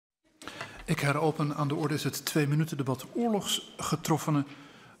Ik heropen. Aan de orde is het 2-minuten-debat oorlogsgetroffenen.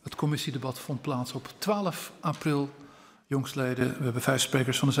 Het commissiedebat vond plaats op 12 april. Jongstleden, we hebben 5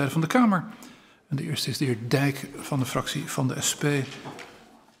 sprekers van de zijde van de Kamer. En de eerste is de heer Dijk van de fractie van de SP.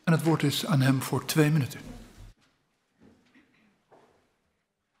 En het woord is aan hem voor 2 minuten.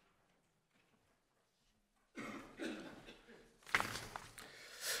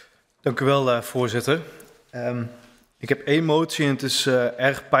 Dank u wel, voorzitter. Ik heb 1 motie en het is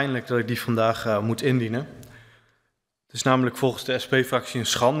erg pijnlijk dat ik die vandaag moet indienen. Het is namelijk volgens de SP-fractie een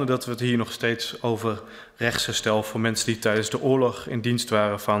schande dat we het hier nog steeds over rechtsherstel voor mensen die tijdens de oorlog in dienst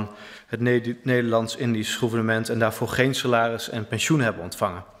waren van het Nederlands-Indisch gouvernement en daarvoor geen salaris en pensioen hebben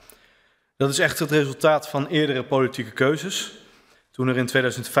ontvangen. Dat is echt het resultaat van eerdere politieke keuzes. Toen er in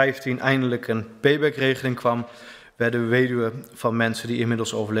 2015 eindelijk een payback-regeling kwam, werden weduwen van mensen die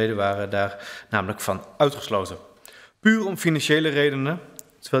inmiddels overleden waren daar namelijk van uitgesloten. Puur om financiële redenen,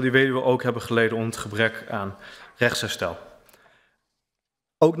 terwijl die weduwen ook hebben geleden onder het gebrek aan rechtsherstel.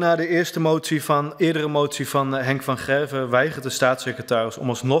 Ook na de eerdere motie van Henk van Gerven weigert de staatssecretaris om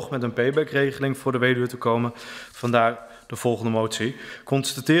alsnog met een payback-regeling voor de weduwe te komen. Vandaar de volgende motie.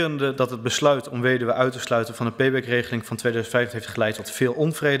 Constaterende dat het besluit om weduwen uit te sluiten van de payback-regeling van 2015 heeft geleid tot veel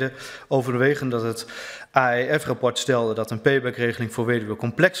onvrede, overwegend dat het AEF-rapport stelde dat een payback-regeling voor weduwen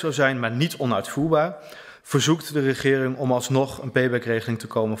complex zou zijn, maar niet onuitvoerbaar, verzoekt de regering om alsnog een payback-regeling te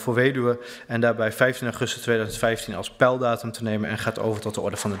komen voor weduwen en daarbij 15 augustus 2015 als peildatum te nemen en gaat over tot de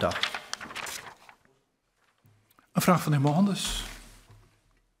orde van de dag. Een vraag van de heer Mohandes.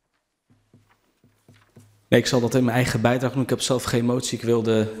 Nee, ik zal dat in mijn eigen bijdrage doen. Ik heb zelf geen motie. Ik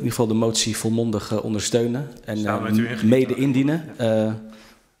wilde in ieder geval de motie volmondig ondersteunen en mede indienen.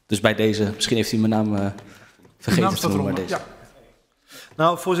 Dus bij deze, misschien heeft u mijn naam vergeten te noemen. Deze. Ja.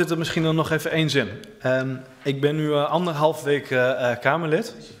 Nou, voorzitter, misschien dan nog even 1 zin. Ik ben nu 1,5 week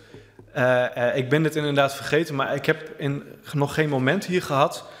Kamerlid. Ik ben dit inderdaad vergeten, maar ik heb nog geen moment hier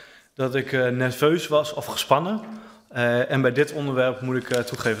gehad dat ik nerveus was of gespannen. En bij dit onderwerp moet ik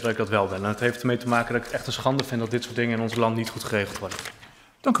toegeven dat ik dat wel ben. En het heeft ermee te maken dat ik het echt een schande vind dat dit soort dingen in ons land niet goed geregeld worden.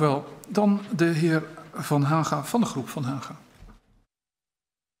 Dank u wel. Dan de heer van Haga van de groep van Haga.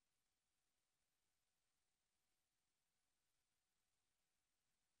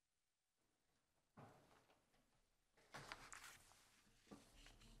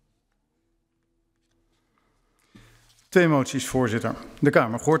 Twee moties, voorzitter. De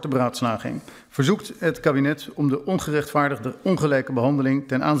Kamer gehoord de beraadslaging. Verzoekt het kabinet om de ongerechtvaardigde ongelijke behandeling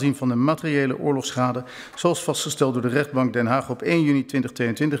ten aanzien van de materiële oorlogsschade, zoals vastgesteld door de rechtbank Den Haag op 1 juni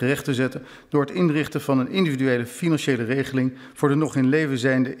 2022, recht te zetten door het inrichten van een individuele financiële regeling voor de nog in leven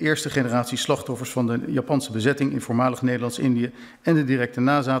zijnde eerste generatie slachtoffers van de Japanse bezetting in voormalig Nederlands-Indië en de directe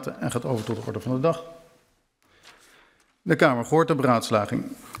nazaten en gaat over tot de orde van de dag. De Kamer gehoord de beraadslaging.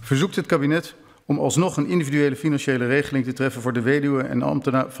 Verzoekt het kabinet om alsnog een individuele financiële regeling te treffen voor de weduwen en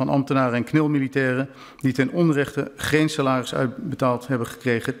van ambtenaren en knilmilitairen die ten onrechte geen salaris uitbetaald hebben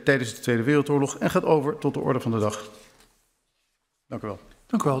gekregen tijdens de Tweede Wereldoorlog en gaat over tot de orde van de dag. Dank u wel.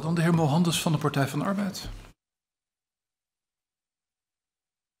 Dank u wel. Dan de heer Mohandes van de Partij van de Arbeid.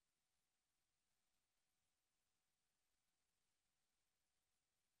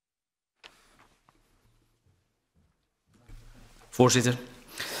 Voorzitter,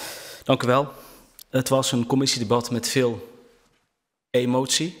 dank u wel. Het was een commissiedebat met veel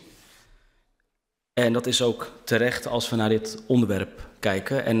emotie. En dat is ook terecht als we naar dit onderwerp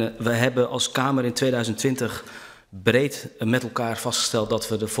kijken. En we hebben als Kamer in 2020 breed met elkaar vastgesteld dat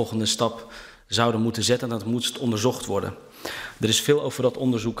we de volgende stap zouden moeten zetten en dat moest onderzocht worden. Er is veel over dat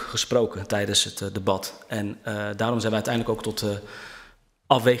onderzoek gesproken tijdens het debat. En daarom zijn we uiteindelijk ook tot de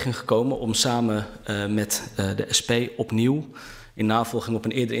afweging gekomen om samen met de SP opnieuw in navolging op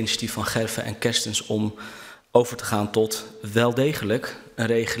een eerder initiatief van Gerven en Kerstens om over te gaan tot wel degelijk een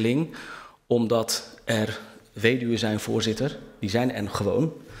regeling, omdat er weduwen zijn, voorzitter, die zijn er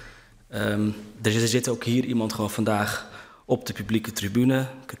gewoon. Er zit ook hier iemand gewoon vandaag op de publieke tribune,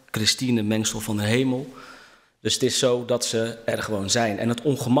 Christine Mengsel van de Hemel. Dus het is zo dat ze er gewoon zijn. En het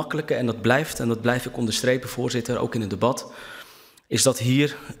ongemakkelijke, en dat blijf ik onderstrepen, voorzitter, ook in het debat, is dat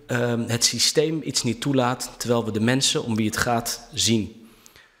hier het systeem iets niet toelaat, terwijl we de mensen om wie het gaat zien,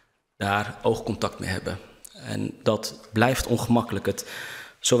 daar oogcontact mee hebben. En dat blijft ongemakkelijk.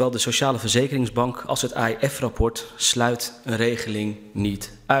 Zowel de Sociale Verzekeringsbank als het AEF-rapport sluit een regeling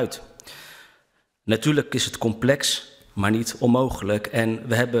niet uit. Natuurlijk is het complex, maar niet onmogelijk. En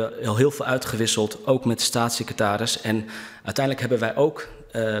we hebben al heel veel uitgewisseld, ook met de staatssecretaris. En uiteindelijk hebben wij ook,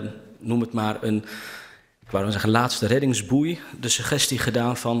 noem het maar een, ik wou dan zeggen, laatste reddingsboei, de suggestie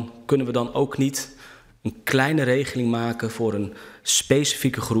gedaan van, kunnen we dan ook niet een kleine regeling maken voor een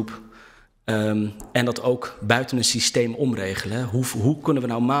specifieke groep En dat ook buiten een systeem omregelen. Hè. Hoe kunnen we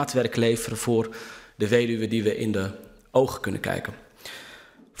nou maatwerk leveren voor de weduwe die we in de ogen kunnen kijken?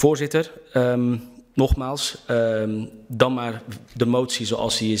 Voorzitter, nogmaals, dan maar de motie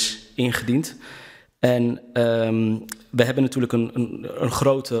zoals die is ingediend. En we hebben natuurlijk een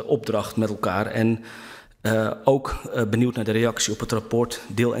grote opdracht met elkaar. En ook benieuwd naar de reactie op het rapport,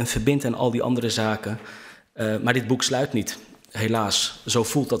 deel en verbind en al die andere zaken. Maar dit boek sluit niet. Helaas, zo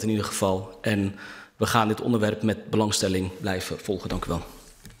voelt dat in ieder geval. En we gaan dit onderwerp met belangstelling blijven volgen. Dank u wel.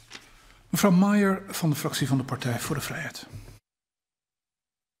 Mevrouw Maier van de fractie van de Partij voor de Vrijheid.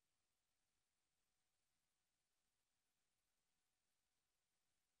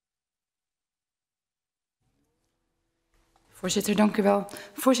 Voorzitter, dank u wel.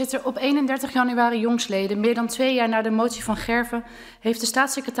 Voorzitter, op 31 januari jongstleden, meer dan 2 jaar na de motie van Gerven, heeft de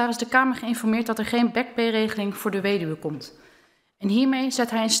staatssecretaris de Kamer geïnformeerd dat er geen backpay-regeling voor de weduwe komt. En hiermee zet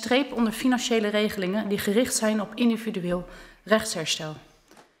hij een streep onder financiële regelingen die gericht zijn op individueel rechtsherstel.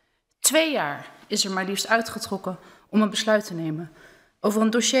 2 jaar is er maar liefst uitgetrokken om een besluit te nemen over een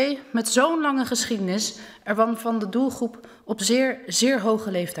dossier met zo'n lange geschiedenis, waarvan de doelgroep op zeer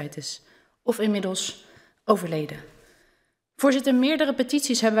hoge leeftijd is, of inmiddels overleden. Voorzitter, meerdere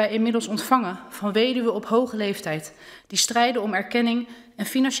petities hebben wij inmiddels ontvangen van weduwen op hoge leeftijd die strijden om erkenning en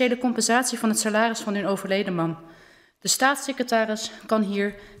financiële compensatie van het salaris van hun overleden man. De staatssecretaris kan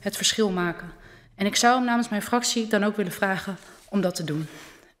hier het verschil maken. En ik zou hem namens mijn fractie dan ook willen vragen om dat te doen.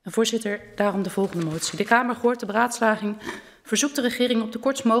 En voorzitter, daarom de volgende motie. De Kamer gehoord de beraadslaging, verzoekt de regering op de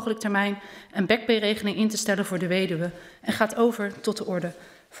kortst mogelijk termijn een backpay-regeling in te stellen voor de weduwe en gaat over tot de orde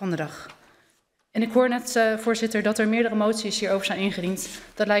van de dag. En ik hoor net, voorzitter, dat er meerdere moties hierover zijn ingediend.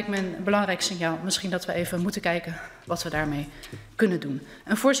 Dat lijkt me een belangrijk signaal. Misschien dat we even moeten kijken wat we daarmee kunnen doen.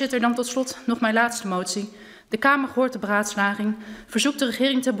 En voorzitter, dan tot slot nog mijn laatste motie. De Kamer gehoord de beraadslaging, verzoekt de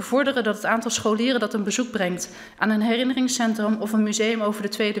regering te bevorderen dat het aantal scholieren dat een bezoek brengt aan een herinneringscentrum of een museum over de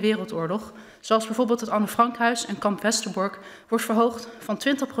Tweede Wereldoorlog, zoals bijvoorbeeld het Anne Frankhuis en Kamp Westerbork, wordt verhoogd van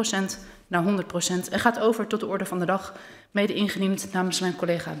 20% naar 100% en gaat over tot de orde van de dag, mede ingediend namens mijn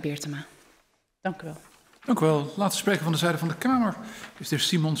collega Beertema. Dank u wel. Dank u wel. Laatste spreker van de zijde van de Kamer is de heer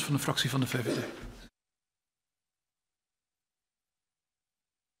Simons van de fractie van de VVD.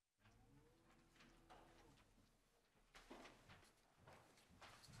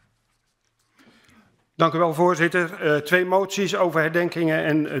 Dank u wel, voorzitter. 2 moties over herdenkingen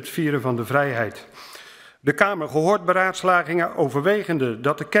en het vieren van de vrijheid. De Kamer gehoord beraadslagingen overwegende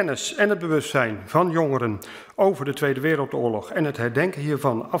dat de kennis en het bewustzijn van jongeren over de Tweede Wereldoorlog en het herdenken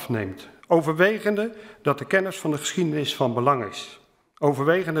hiervan afneemt. Overwegende dat de kennis van de geschiedenis van belang is.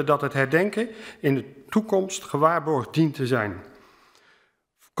 Overwegende dat het herdenken in de toekomst gewaarborgd dient te zijn.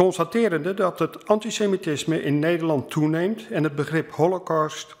 Constaterende dat het antisemitisme in Nederland toeneemt en het begrip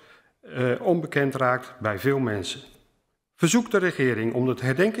Holocaust onbekend raakt bij veel mensen. Verzoekt de regering om de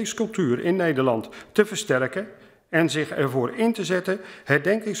herdenkingscultuur in Nederland te versterken en zich ervoor in te zetten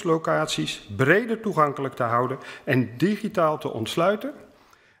herdenkingslocaties breder toegankelijk te houden en digitaal te ontsluiten.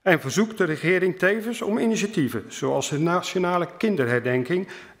 En verzoekt de regering tevens om initiatieven zoals de Nationale Kinderherdenking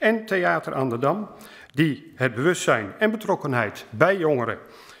en Theater aan de Dam, die het bewustzijn en betrokkenheid bij jongeren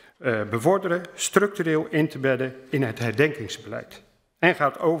bevorderen, structureel in te bedden in het herdenkingsbeleid. En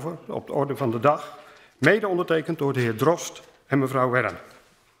gaat over op de orde van de dag, mede ondertekend door de heer Drost en mevrouw Werden.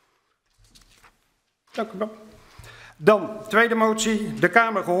 Dank u wel. Dan, tweede motie. De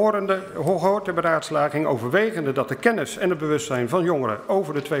Kamer gehoord de beraadslaging overwegende dat de kennis en het bewustzijn van jongeren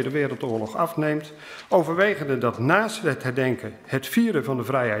over de Tweede Wereldoorlog afneemt. Overwegende dat naast het herdenken het vieren van de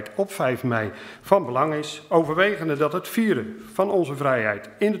vrijheid op 5 mei van belang is. Overwegende dat het vieren van onze vrijheid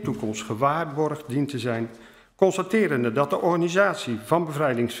in de toekomst gewaarborgd dient te zijn. Constaterende dat de organisatie van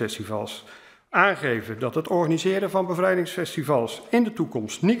bevrijdingsfestivals aangeven dat het organiseren van bevrijdingsfestivals in de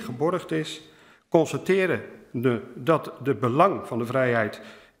toekomst niet geborgd is. Constateren dat de belang van de vrijheid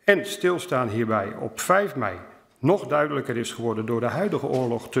en stilstaan hierbij op 5 mei nog duidelijker is geworden door de huidige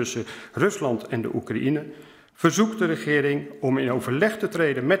oorlog tussen Rusland en de Oekraïne, verzoekt de regering om in overleg te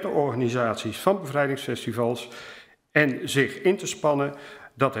treden met de organisaties van bevrijdingsfestivals en zich in te spannen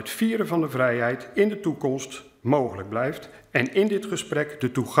dat het vieren van de vrijheid in de toekomst mogelijk blijft en in dit gesprek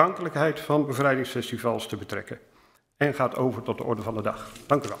de toegankelijkheid van bevrijdingsfestivals te betrekken. En gaat over tot de orde van de dag.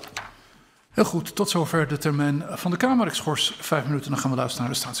 Dank u wel. Heel goed, tot zover de termijn van de Kamer. Ik schors 5 minuten, dan gaan we luisteren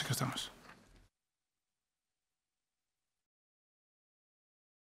naar de staatssecretaris.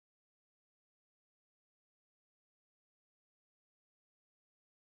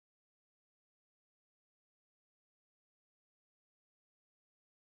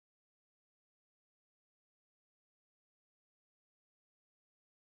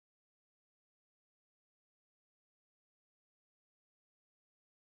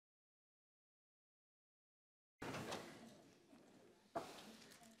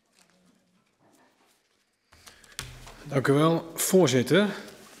 Dank u wel, voorzitter.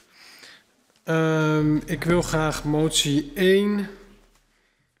 Ik wil graag motie 1,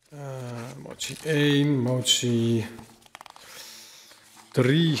 motie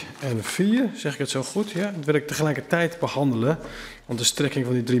 3 en 4, zeg ik het zo goed? Ja, dat wil ik tegelijkertijd behandelen, want de strekking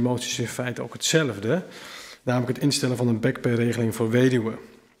van die 3 moties is in feite ook hetzelfde, namelijk het instellen van een backpay-regeling voor weduwen.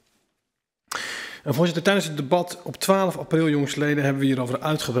 En voorzitter, tijdens het debat op 12 april jongstleden hebben we hierover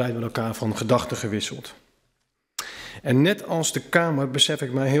uitgebreid met elkaar van gedachten gewisseld. En net als de Kamer besef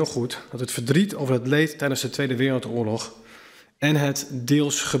ik mij heel goed dat het verdriet over het leed tijdens de Tweede Wereldoorlog en het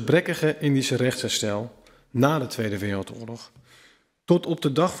deels gebrekkige Indische rechtsherstel na de Tweede Wereldoorlog tot op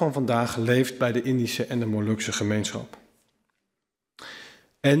de dag van vandaag leeft bij de Indische en de Molukse gemeenschap.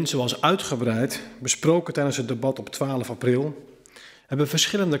 En zoals uitgebreid besproken tijdens het debat op 12 april hebben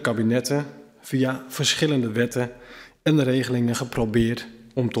verschillende kabinetten via verschillende wetten en regelingen geprobeerd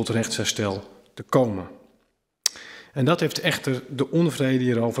om tot rechtsherstel te komen. En dat heeft echter de onvrede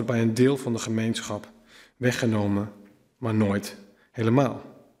hierover bij een deel van de gemeenschap weggenomen, maar nooit helemaal.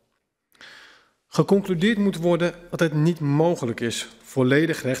 Geconcludeerd moet worden dat het niet mogelijk is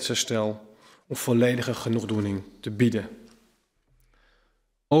volledig rechtsherstel of volledige genoegdoening te bieden.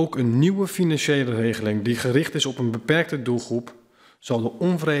 Ook een nieuwe financiële regeling die gericht is op een beperkte doelgroep zal de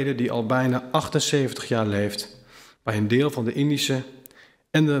onvrede die al bijna 78 jaar leeft bij een deel van de Indische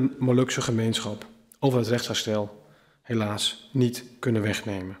en de Molukse gemeenschap over het rechtsherstel helaas niet kunnen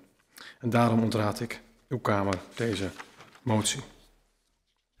wegnemen. En daarom ontraad ik uw Kamer deze motie.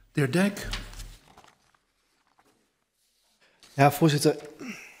 De heer Dijk. Ja, voorzitter.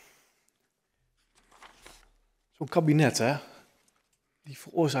 Zo'n kabinet, hè, die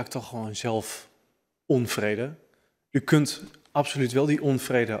veroorzaakt toch gewoon zelf onvrede. U kunt absoluut wel die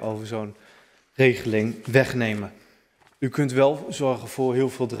onvrede over zo'n regeling wegnemen. U kunt wel zorgen voor heel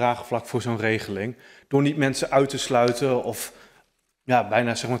veel draagvlak voor zo'n regeling, door niet mensen uit te sluiten of ja,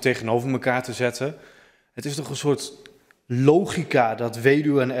 bijna zeg maar tegenover elkaar te zetten. Het is toch een soort logica dat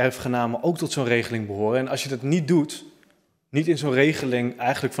weduwen en erfgenamen ook tot zo'n regeling behoren. En als je dat niet doet, niet in zo'n regeling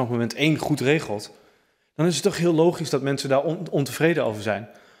eigenlijk vanaf moment 1 goed regelt, dan is het toch heel logisch dat mensen daar ontevreden over zijn.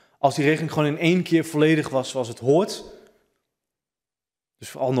 Als die regeling gewoon in 1 keer volledig was zoals het hoort, dus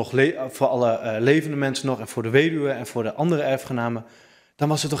voor alle levende mensen nog en voor de weduwen en voor de andere erfgenamen, dan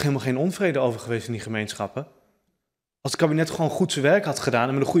was er toch helemaal geen onvrede over geweest in die gemeenschappen. Als het kabinet gewoon goed zijn werk had gedaan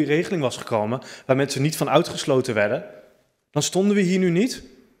en met een goede regeling was gekomen, waar mensen niet van uitgesloten werden, dan stonden we hier nu niet.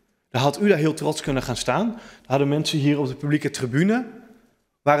 Dan had u daar heel trots kunnen gaan staan. Dan hadden mensen hier op de publieke tribune,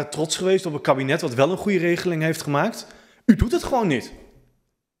 waren trots geweest op een kabinet wat wel een goede regeling heeft gemaakt. U doet het gewoon niet.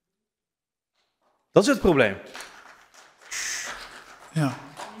 Dat is het probleem. Ja,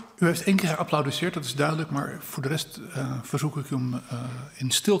 u heeft 1 keer geapplaudisseerd, dat is duidelijk, maar voor de rest verzoek ik u om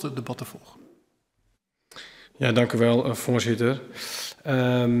in stilte het debat te volgen. Ja, dank u wel, voorzitter.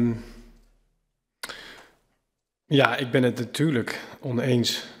 Ja, ik ben het natuurlijk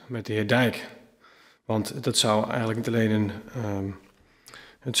oneens met de heer Dijk. Want dat zou eigenlijk niet alleen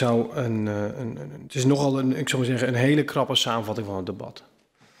het is nogal ik zou maar zeggen, een hele krappe samenvatting van het debat.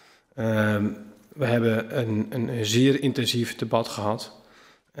 We hebben een zeer intensief debat gehad.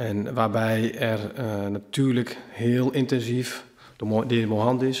 En waarbij er natuurlijk heel intensief door de heer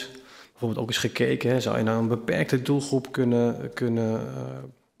Mohandis bijvoorbeeld ook eens gekeken. Hè, zou je nou een beperkte doelgroep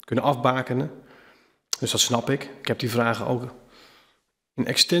kunnen afbakenen? Dus dat snap ik. Ik heb die vragen ook in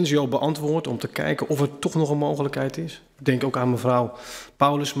extensio beantwoord om te kijken of er toch nog een mogelijkheid is. Ik denk ook aan mevrouw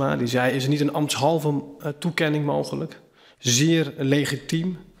Paulusma, die zei, is er niet een ambtshalve toekenning mogelijk? Zeer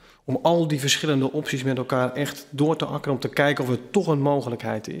legitiem om al die verschillende opties met elkaar echt door te akkeren, om te kijken of er toch een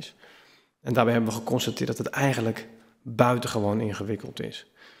mogelijkheid is. En daarbij hebben we geconstateerd dat het eigenlijk buitengewoon ingewikkeld is.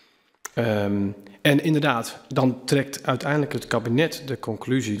 En inderdaad, dan trekt uiteindelijk het kabinet de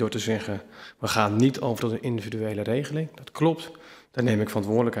conclusie door te zeggen, we gaan niet over tot een individuele regeling. Dat klopt, daar neem ik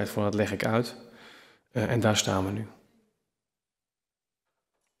verantwoordelijkheid voor, dat leg ik uit. En daar staan we nu.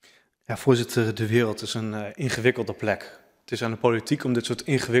 Ja, voorzitter, de wereld is een ingewikkelde plek. Het is aan de politiek om dit soort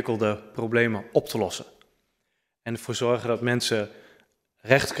ingewikkelde problemen op te lossen. En ervoor zorgen dat mensen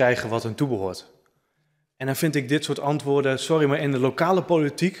recht krijgen wat hun toebehoort. En dan vind ik dit soort antwoorden, sorry, maar in de lokale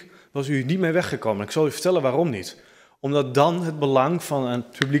politiek was u niet mee weggekomen. Ik zal u vertellen waarom niet. Omdat dan het belang van een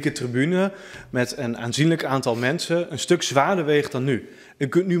publieke tribune met een aanzienlijk aantal mensen een stuk zwaarder weegt dan nu. U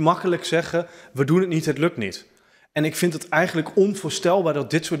kunt nu makkelijk zeggen, we doen het niet, het lukt niet. En ik vind het eigenlijk onvoorstelbaar dat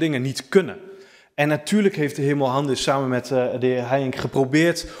dit soort dingen niet kunnen. En natuurlijk heeft de heer Mohandis samen met de heer Heijink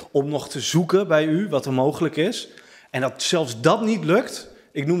geprobeerd om nog te zoeken bij u wat er mogelijk is. En dat zelfs dat niet lukt,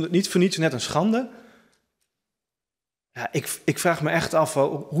 ik noem het niet voor niets net een schande. Ja, ik vraag me echt af,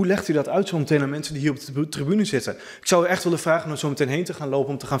 hoe legt u dat uit zo meteen aan mensen die hier op de tribune zitten? Ik zou u echt willen vragen om zo meteen heen te gaan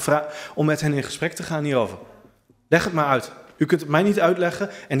lopen om met hen in gesprek te gaan hierover. Leg het maar uit. U kunt het mij niet uitleggen.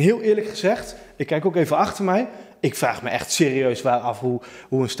 En heel eerlijk gezegd, ik kijk ook even achter mij. Ik vraag me echt serieus af hoe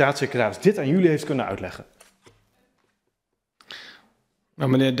een staatssecretaris dit aan jullie heeft kunnen uitleggen. Nou,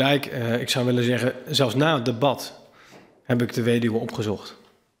 meneer Dijk, ik zou willen zeggen, zelfs na het debat heb ik de weduwen opgezocht.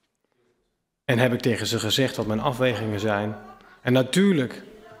 En heb ik tegen ze gezegd wat mijn afwegingen zijn. En natuurlijk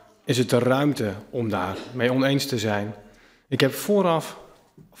is het de ruimte om daar mee oneens te zijn. Ik heb vooraf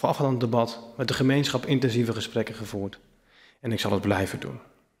aan het debat met de gemeenschap intensieve gesprekken gevoerd. En ik zal het blijven doen.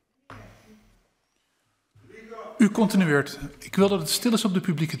 U continueert. Ik wil dat het stil is op de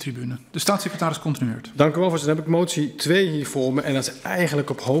publieke tribune. De staatssecretaris continueert. Dank u wel, voorzitter. Dan heb ik motie 2 hier voor me. En dat is eigenlijk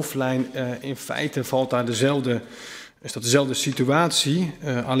op hoofdlijn. In feite valt daar dezelfde situatie.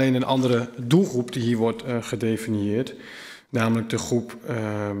 Alleen een andere doelgroep die hier wordt gedefinieerd. Namelijk de groep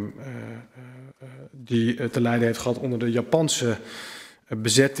die te lijden heeft gehad onder de Japanse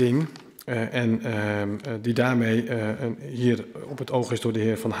bezetting. En die daarmee hier op het oog is door de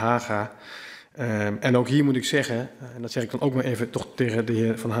heer Van Haga. En ook hier moet ik zeggen, en dat zeg ik dan ook maar even toch tegen de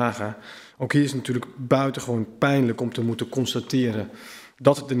heer Van Haga. Ook hier is het natuurlijk buitengewoon pijnlijk om te moeten constateren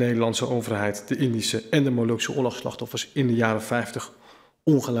dat de Nederlandse overheid de Indische en de Molukse oorlogsslachtoffers in de jaren 50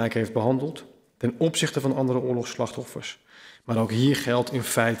 ongelijk heeft behandeld. Ten opzichte van andere oorlogsslachtoffers. Maar ook hier geldt in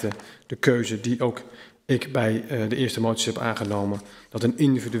feite de keuze die ook ik bij de eerste moties heb aangenomen. Dat een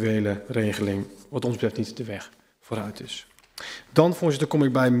individuele regeling wat ons betreft niet de weg vooruit is. Dan, voorzitter, kom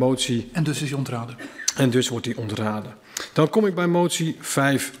ik bij motie... En dus is hij ontraden. En dus wordt hij ontraden. Dan kom ik bij motie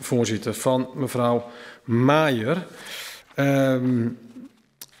 5, voorzitter, van mevrouw Maier.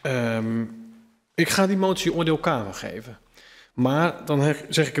 Ik ga die motie oordeel Kamer geven. Maar dan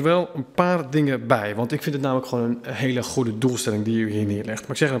zeg ik er wel een paar dingen bij. Want ik vind het namelijk gewoon een hele goede doelstelling die u hier neerlegt.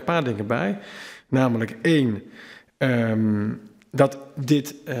 Maar ik zeg er een paar dingen bij. Namelijk 1... dat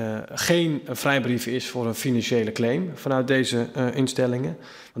dit geen vrijbrief is voor een financiële claim vanuit deze instellingen.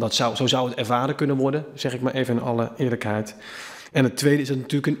 Want zo zou het ervaren kunnen worden, zeg ik maar even in alle eerlijkheid. En het tweede is dat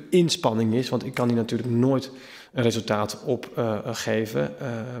het natuurlijk een inspanning is, want ik kan hier natuurlijk nooit een resultaat opgeven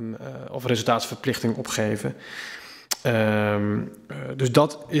of een resultaatsverplichting opgeven. Dus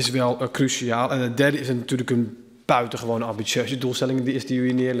dat is wel cruciaal. En het derde is natuurlijk een buitengewoon ambitieuze doelstelling die u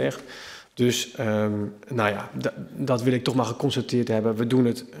hier neerlegt. Dus nou ja, dat wil ik toch maar geconstateerd hebben.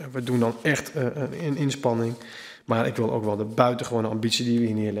 We doen dan echt een inspanning. Maar ik wil ook wel de buitengewone ambitie die u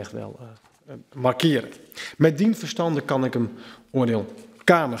hier neerlegt wel markeren. Met dien verstande kan ik hem oordeel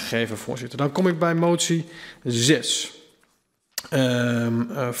Kamer geven, voorzitter. Dan kom ik bij motie 6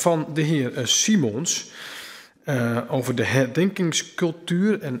 van de heer Simons. Over de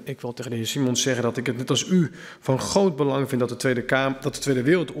herdenkingscultuur. En ik wil tegen de heer Simons zeggen dat ik het net als u van groot belang vind dat de Tweede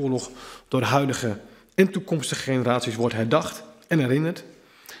Wereldoorlog door huidige en toekomstige generaties wordt herdacht en herinnerd.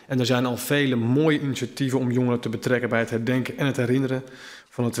 En er zijn al vele mooie initiatieven om jongeren te betrekken bij het herdenken en het herinneren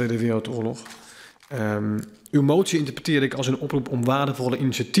van de Tweede Wereldoorlog. Uw motie interpreteer ik als een oproep om waardevolle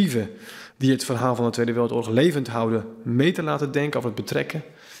initiatieven die het verhaal van de Tweede Wereldoorlog levend houden, mee te laten denken over het betrekken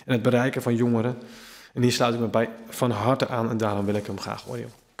en het bereiken van jongeren. En hier sluit ik me bij van harte aan en daarom wil ik hem graag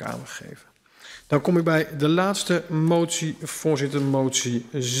oordeel Kamer geven. Dan kom ik bij de laatste motie, voorzitter, motie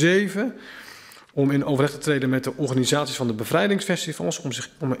 7. Om in overleg te treden met de organisaties van de bevrijdingsfestivals.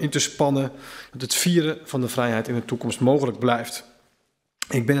 Om erin te spannen dat het vieren van de vrijheid in de toekomst mogelijk blijft.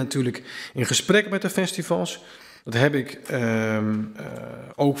 Ik ben natuurlijk in gesprek met de festivals. Dat heb ik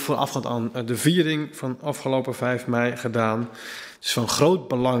ook voorafgaand aan de viering van afgelopen 5 mei gedaan. Het is van groot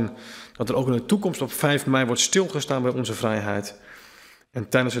belang dat er ook in de toekomst op 5 mei wordt stilgestaan bij onze vrijheid. En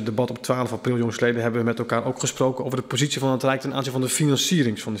tijdens het debat op 12 april jongsleden hebben we met elkaar ook gesproken over de positie van het Rijk ten aanzien van de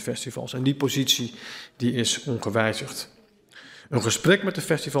financiering van de festivals. En die positie die is ongewijzigd. Een gesprek met de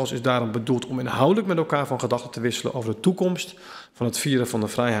festivals is daarom bedoeld om inhoudelijk met elkaar van gedachten te wisselen over de toekomst van het vieren van de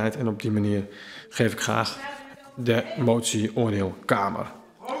vrijheid. En op die manier geef ik graag de motie oordeel Kamer.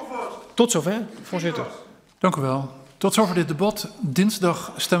 Tot zover, voorzitter. Dank u wel. Tot zover dit debat.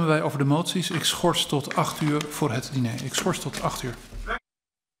 Dinsdag stemmen wij over de moties. Ik schors tot 8 uur voor het diner. Ik schors tot 8 uur.